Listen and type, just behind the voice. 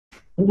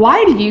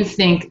Why do you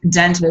think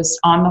dentists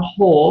on the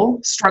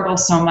whole struggle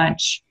so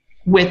much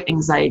with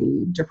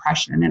anxiety,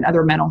 depression, and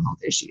other mental health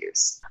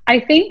issues? I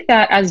think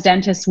that as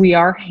dentists, we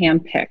are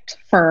handpicked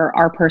for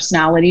our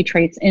personality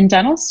traits in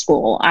dental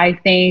school. I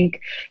think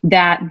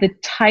that the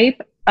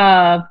type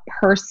of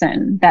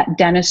person that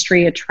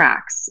dentistry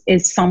attracts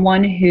is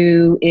someone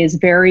who is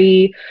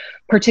very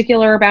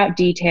particular about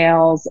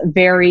details,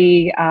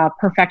 very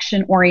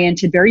perfection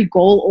oriented, very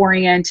goal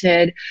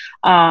oriented,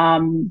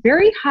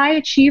 very high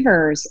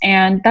achievers.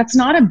 And that's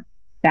not a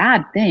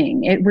bad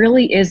thing. It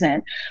really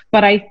isn't.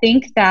 But I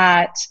think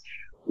that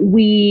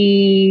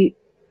we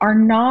are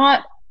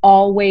not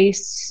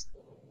always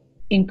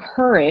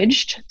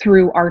encouraged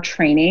through our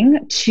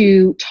training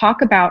to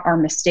talk about our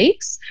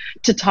mistakes,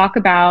 to talk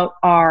about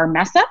our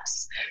mess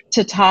ups,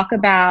 to talk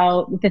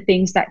about the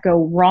things that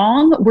go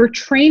wrong. We're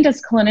trained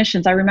as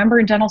clinicians. I remember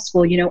in dental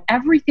school,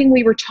 everything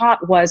we were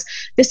taught was,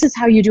 this is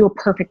how you do a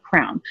perfect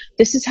crown.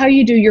 This is how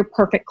you do your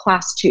perfect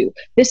class 2.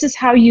 This is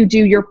how you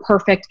do your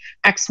perfect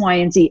X, Y,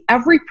 and Z.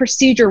 Every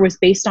procedure was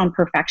based on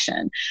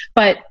perfection,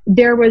 but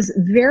there was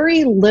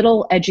very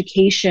little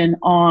education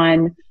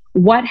on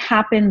what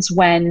happens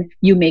when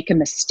you make a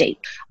mistake.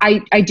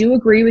 I do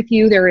agree with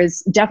you. There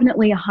is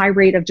definitely a high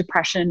rate of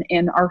depression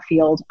in our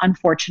field,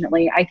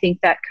 unfortunately. I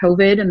think that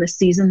COVID and the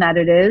season that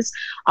it is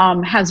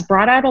has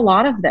brought out a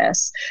lot of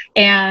this.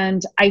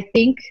 And I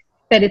think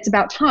that it's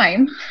about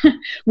time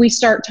we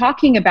start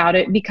talking about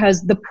it,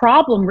 because the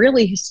problem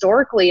really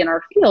historically in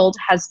our field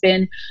has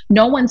been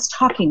no one's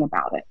talking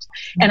about it.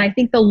 And I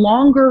think the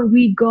longer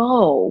we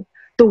go,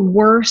 the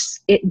worse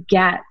it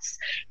gets.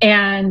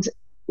 And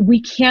we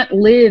can't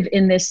live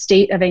in this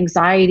state of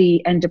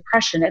anxiety and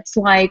depression. It's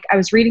like, I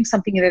was reading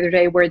something the other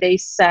day where they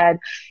said,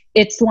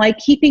 it's like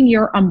keeping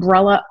your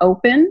umbrella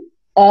open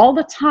all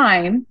the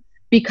time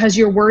because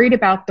you're worried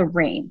about the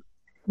rain,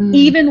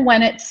 even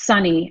when it's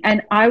sunny.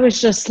 And I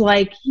was just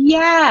like,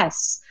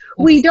 yes,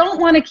 we don't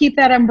want to keep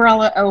that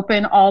umbrella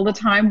open all the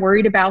time,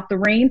 worried about the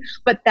rain.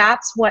 But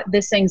that's what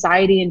this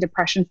anxiety and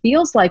depression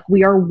feels like.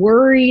 We are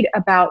worried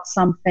about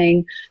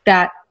something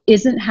that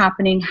isn't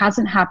happening,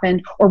 hasn't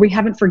happened, or we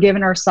haven't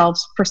forgiven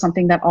ourselves for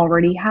something that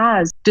already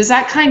has. Does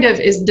that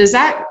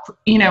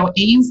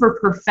aim for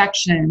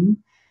perfection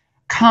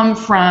come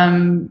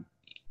from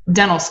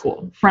dental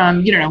school,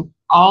 from,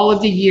 all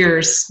of the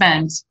years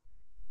spent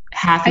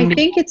having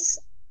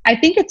I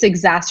think it's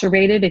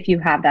exacerbated if you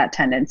have that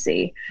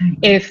tendency.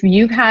 If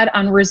you've had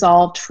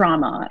unresolved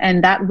trauma,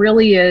 and that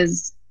really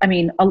is,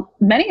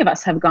 many of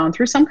us have gone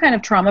through some kind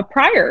of trauma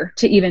prior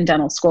to even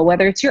dental school,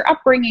 whether it's your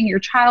upbringing, your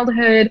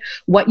childhood,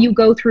 what you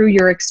go through,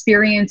 your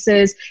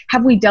experiences.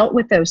 Have we dealt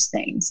with those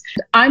things?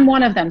 I'm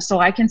one of them, so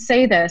I can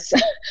say this.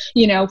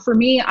 For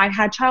me, I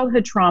had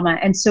childhood trauma.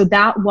 And so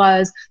that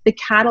was the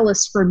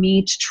catalyst for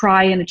me to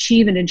try and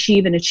achieve and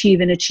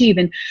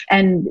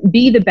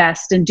be the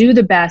best and do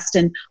the best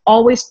and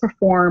always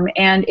perform.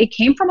 And it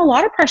came from a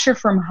lot of pressure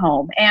from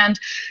home. And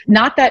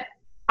not that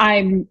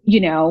I'm,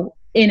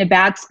 in a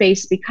bad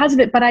space because of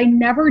it, but I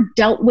never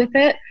dealt with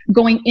it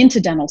going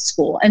into dental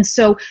school. And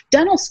so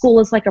dental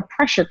school is like a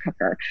pressure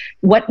cooker.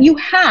 What you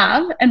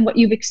have and what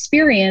you've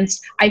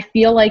experienced, I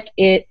feel like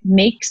it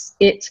makes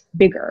it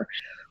bigger.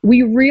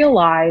 We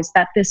realize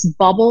that this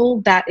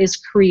bubble that is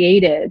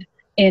created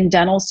in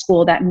dental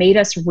school that made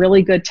us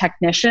really good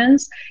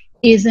technicians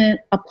isn't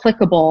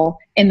applicable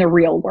in the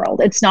real world.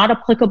 It's not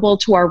applicable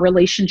to our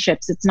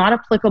relationships. It's not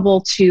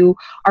applicable to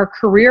our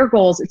career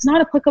goals. It's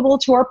not applicable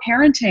to our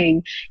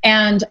parenting.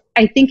 And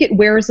I think it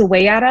wears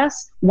away at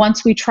us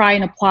once we try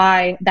and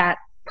apply that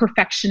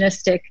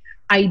perfectionistic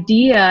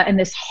idea and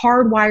this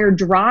hardwired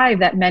drive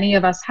that many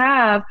of us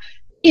have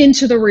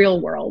into the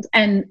real world.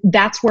 And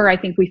that's where I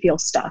think we feel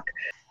stuck.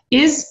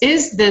 Is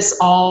this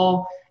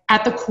all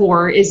at the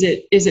core? Is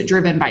it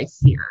driven by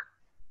fear?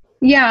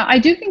 Yeah, I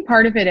do think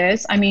part of it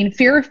is.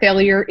 Fear of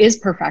failure is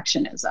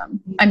perfectionism.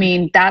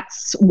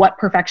 That's what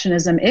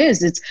perfectionism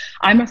is. It's,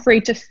 I'm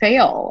afraid to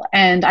fail,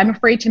 and I'm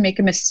afraid to make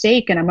a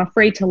mistake, and I'm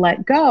afraid to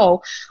let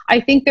go. I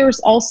think there's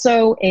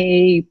also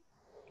a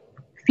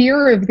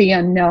fear of the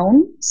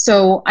unknown.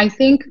 So I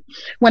think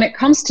when it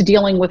comes to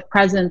dealing with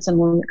presence and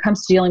when it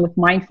comes to dealing with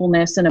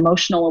mindfulness and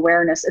emotional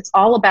awareness, it's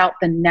all about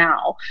the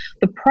now.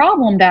 The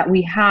problem that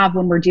we have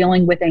when we're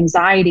dealing with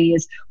anxiety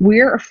is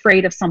we're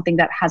afraid of something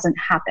that hasn't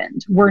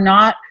happened. We're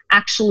not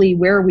actually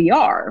where we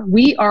are.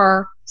 We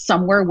are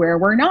somewhere where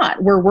we're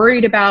not. We're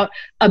worried about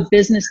a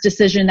business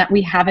decision that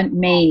we haven't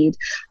made.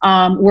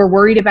 We're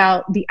worried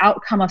about the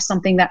outcome of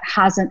something that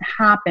hasn't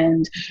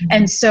happened.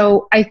 And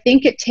so I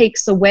think it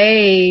takes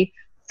away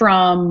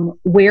from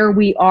where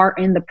we are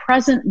in the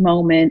present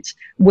moment,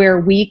 where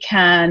we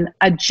can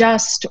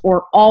adjust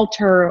or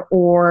alter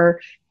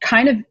or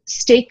kind of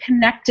stay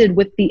connected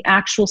with the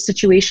actual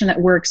situation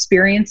that we're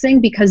experiencing,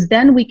 because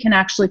then we can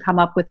actually come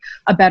up with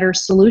a better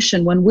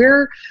solution.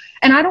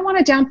 And I don't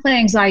want to downplay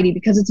anxiety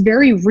because it's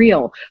very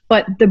real,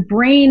 but the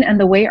brain and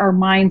the way our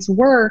minds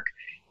work,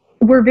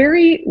 we're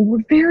very,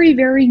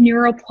 very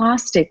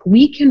neuroplastic.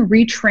 We can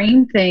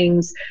retrain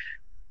things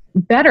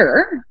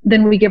better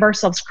than we give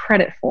ourselves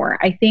credit for.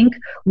 I think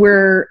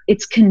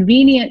it's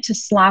convenient to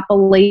slap a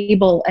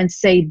label and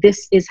say,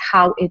 this is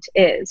how it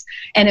is.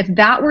 And if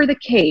that were the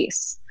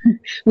case,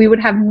 we would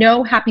have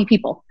no happy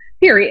people,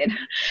 period.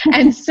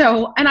 And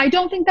I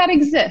don't think that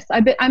exists.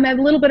 I'm a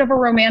little bit of a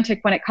romantic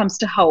when it comes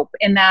to hope,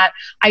 in that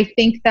I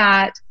think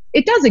that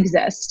it does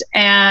exist,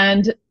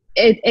 and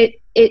it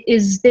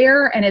is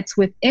there, and it's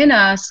within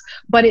us,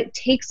 but it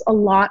takes a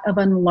lot of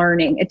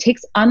unlearning. It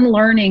takes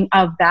unlearning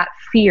of that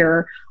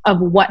fear of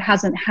what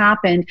hasn't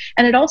happened.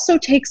 And it also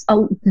takes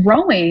a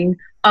growing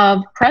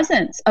of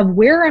presence, of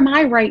where am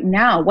I right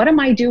now? What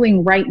am I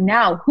doing right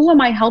now? Who am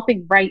I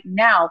helping right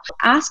now?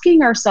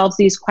 Asking ourselves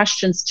these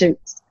questions to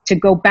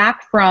go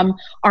back from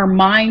our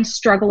mind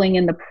struggling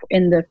in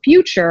the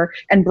future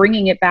and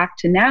bringing it back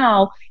to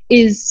now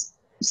is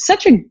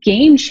such a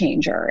game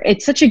changer.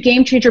 It's such a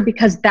game changer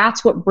because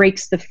that's what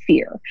breaks the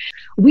fear.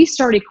 We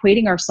start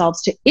equating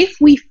ourselves to, if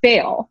we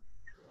fail,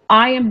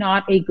 I am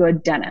not a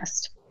good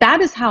dentist.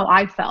 That is how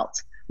I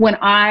felt when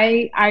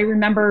I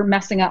remember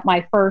messing up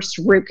my first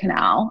root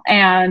canal,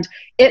 and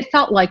it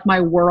felt like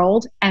my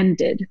world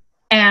ended.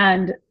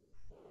 And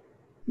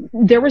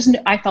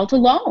I felt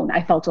alone.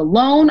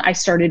 I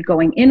started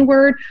going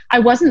inward. I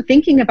wasn't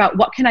thinking about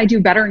what can I do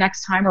better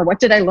next time, or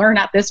what did I learn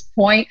at this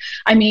point.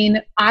 I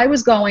mean, I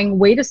was going,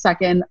 wait a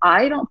second,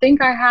 I don't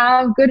think I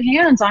have good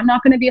hands. I'm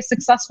not going to be a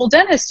successful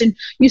dentist. And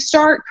you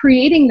start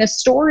creating this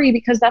story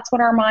because that's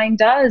what our mind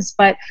does.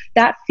 But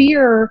that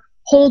fear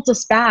holds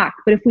us back.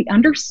 But if we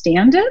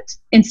understand it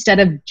instead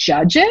of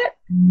judge it,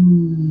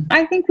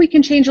 I think we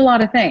can change a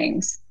lot of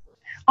things.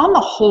 On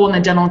the whole, in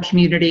the dental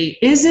community,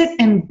 is it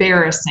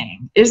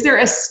embarrassing? Is there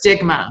a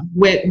stigma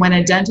when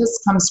a dentist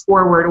comes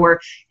forward,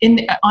 or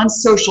on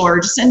social, or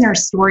just in their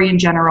story in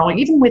general,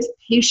 even with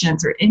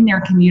patients or in their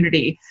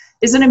community?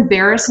 Is it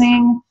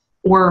embarrassing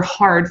or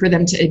hard for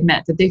them to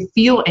admit that they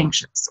feel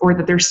anxious or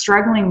that they're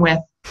struggling with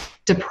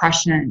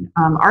depression?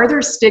 Are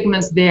there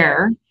stigmas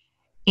there?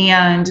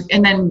 And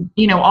then,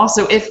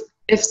 also,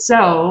 if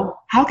so,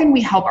 how can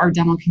we help our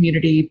dental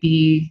community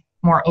be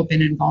more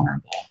open and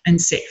vulnerable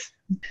and safe?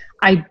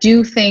 I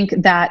do think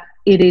that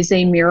it is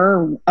a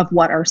mirror of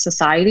what our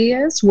society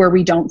is, where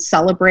we don't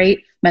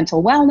celebrate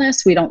mental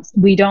wellness.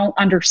 We don't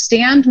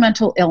understand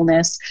mental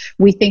illness.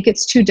 We think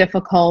it's too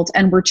difficult,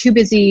 and we're too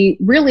busy,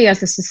 really,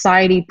 as a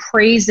society,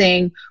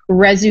 praising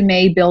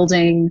resume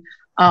building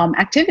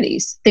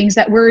activities, things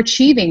that we're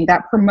achieving,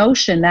 that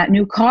promotion, that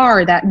new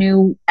car, that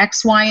new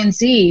X, Y, and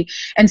Z.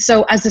 And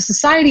so as a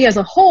society as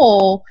a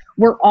whole,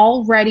 we're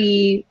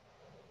already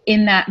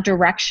in that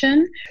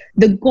direction.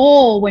 The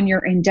goal when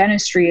you're in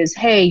dentistry is,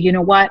 hey, you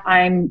know what?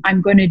 I'm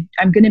going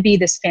to be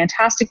this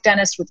fantastic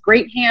dentist with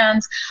great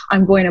hands.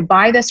 I'm going to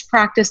buy this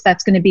practice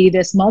that's going to be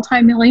this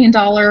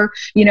multi-million-dollar,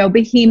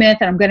 behemoth,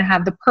 and I'm going to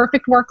have the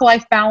perfect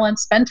work-life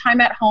balance, spend time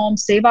at home,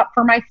 save up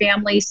for my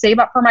family, save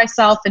up for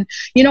myself. And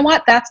you know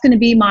what? That's going to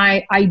be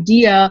my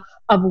idea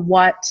of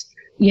what,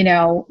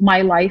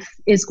 my life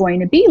is going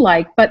to be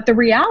like. But the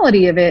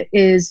reality of it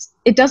is,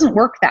 it doesn't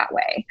work that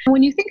way.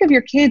 When you think of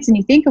your kids and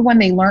you think of when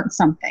they learned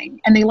something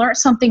and they learned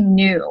something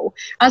new,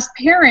 as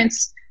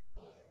parents,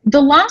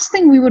 the last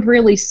thing we would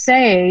really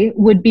say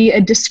would be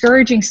a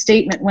discouraging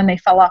statement when they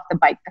fell off the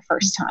bike the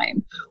first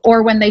time,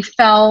 or when they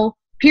fell,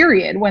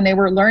 period, when they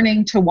were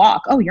learning to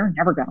walk. Oh, you're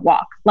never going to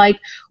walk. Like,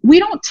 we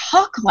don't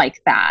talk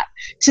like that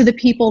to the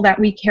people that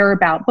we care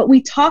about, but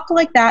we talk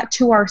like that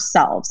to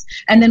ourselves.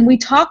 And then we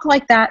talk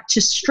like that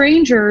to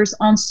strangers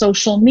on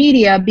social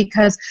media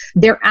because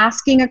they're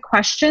asking a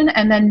question,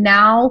 and then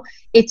now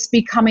it's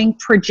becoming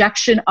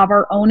projection of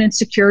our own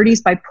insecurities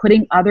by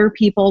putting other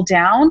people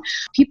down.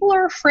 People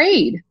are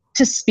afraid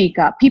to speak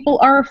up. People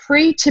are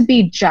afraid to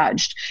be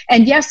judged.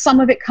 And yes, some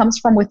of it comes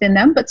from within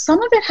them, but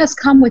some of it has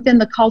come within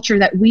the culture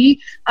that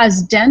we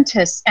as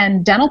dentists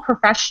and dental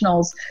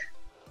professionals,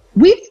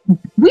 we've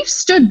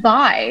stood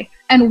by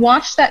and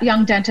watched that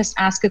young dentist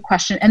ask a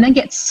question and then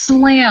get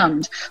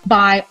slammed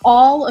by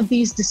all of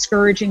these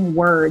discouraging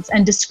words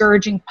and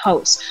discouraging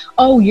posts.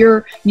 Oh,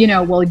 you're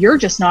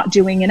just not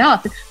doing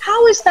enough.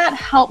 How is that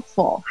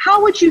helpful?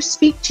 How would you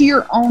speak to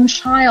your own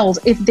child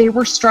if they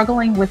were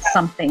struggling with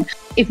something?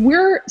 If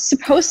we're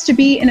supposed to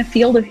be in a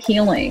field of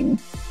healing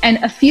and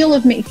a field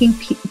of making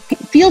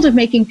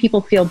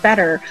people feel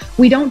better,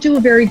 we don't do a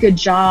very good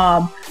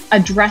job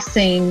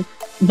addressing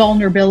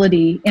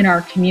vulnerability in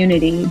our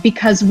community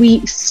because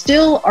we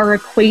still are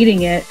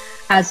equating it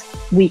as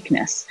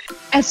weakness.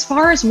 As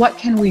far as what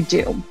can we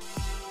do?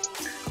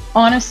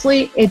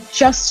 Honestly, it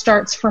just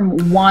starts from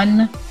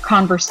one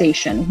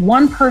conversation,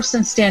 one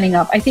person standing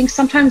up. I think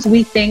sometimes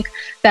we think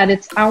that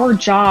it's our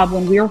job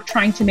when we're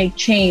trying to make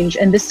change,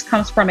 and this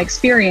comes from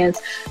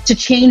experience, to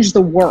change the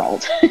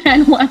world.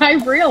 And what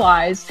I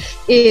realized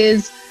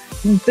is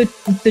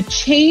the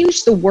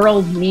change the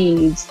world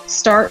needs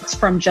starts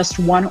from just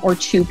one or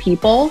two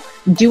people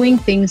doing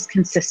things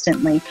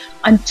consistently.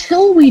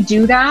 Until we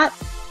do that,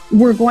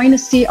 we're going to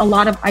see a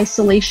lot of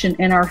isolation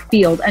in our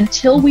field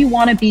until we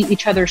want to be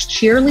each other's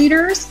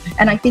cheerleaders.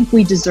 And I think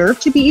we deserve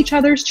to be each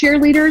other's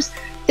cheerleaders.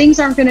 Things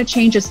aren't going to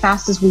change as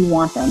fast as we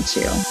want them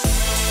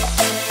to.